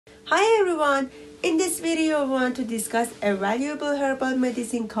Hi everyone, in this video I want to discuss a valuable herbal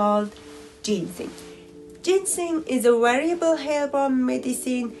medicine called ginseng. Ginseng is a variable herbal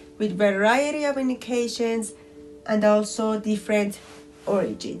medicine with variety of indications and also different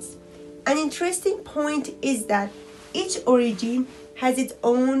origins. An interesting point is that each origin has its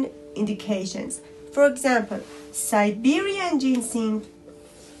own indications. For example, Siberian ginseng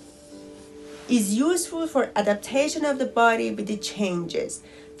is useful for adaptation of the body with the changes.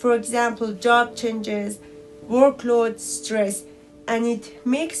 For example, job changes, workload, stress, and it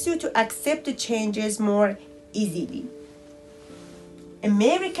makes you to accept the changes more easily.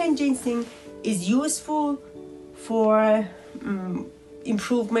 American ginseng is useful for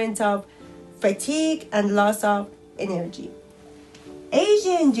improvement of fatigue and loss of energy.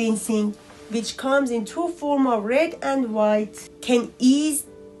 Asian ginseng, which comes in two forms of red and white, can ease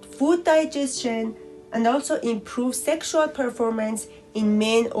food digestion and also improve sexual performance in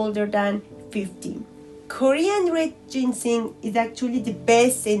men older than 50. Korean red ginseng is actually the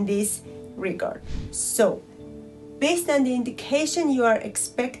best in this regard. So, based on the indication you are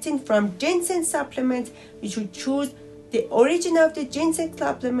expecting from ginseng supplement, you should choose the origin of the ginseng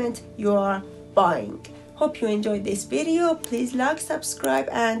supplement you are buying. Hope you enjoyed this video. Please like, subscribe,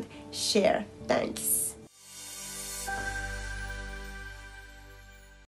 and share. Thanks.